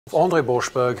Andre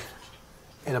Borschberg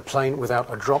in a plane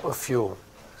without a drop of fuel.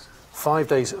 5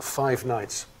 days, 5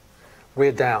 nights.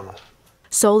 We're down.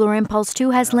 Solar Impulse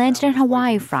 2 has landed in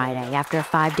Hawaii Friday after a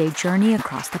 5-day journey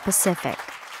across the Pacific.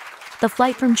 The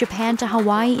flight from Japan to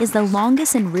Hawaii is the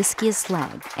longest and riskiest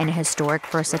leg, and a historic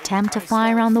first attempt to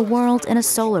fly around the world in a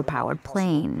solar-powered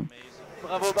plane.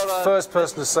 First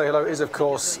person to say hello is, of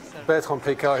course, Bertrand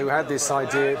Piccard, who had this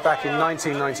idea back in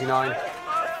 1999.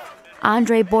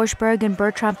 Andre Borschberg and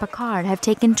Bertrand Piccard have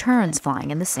taken turns flying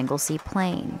in the single-seat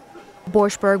plane.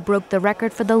 Borschberg broke the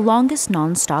record for the longest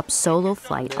nonstop solo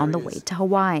flight on the way to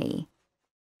Hawaii.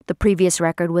 The previous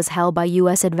record was held by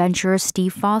U.S. adventurer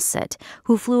Steve Fawcett,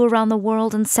 who flew around the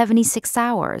world in 76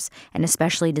 hours in a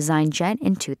specially designed jet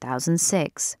in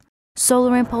 2006.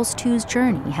 Solar Impulse 2's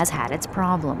journey has had its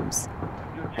problems.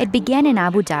 It began in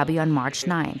Abu Dhabi on March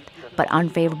 9th, but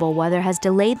unfavorable weather has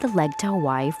delayed the leg to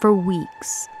Hawaii for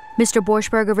weeks. Mr.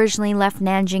 Borschberg originally left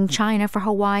Nanjing, China for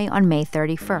Hawaii on May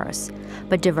 31st,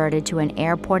 but diverted to an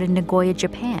airport in Nagoya,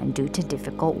 Japan due to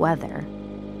difficult weather.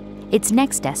 Its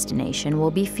next destination will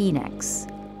be Phoenix.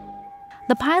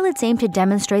 The pilots aim to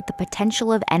demonstrate the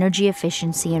potential of energy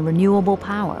efficiency and renewable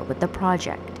power with the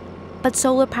project, but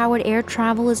solar-powered air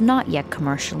travel is not yet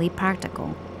commercially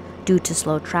practical due to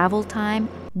slow travel time,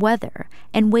 weather,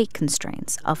 and weight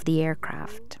constraints of the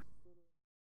aircraft.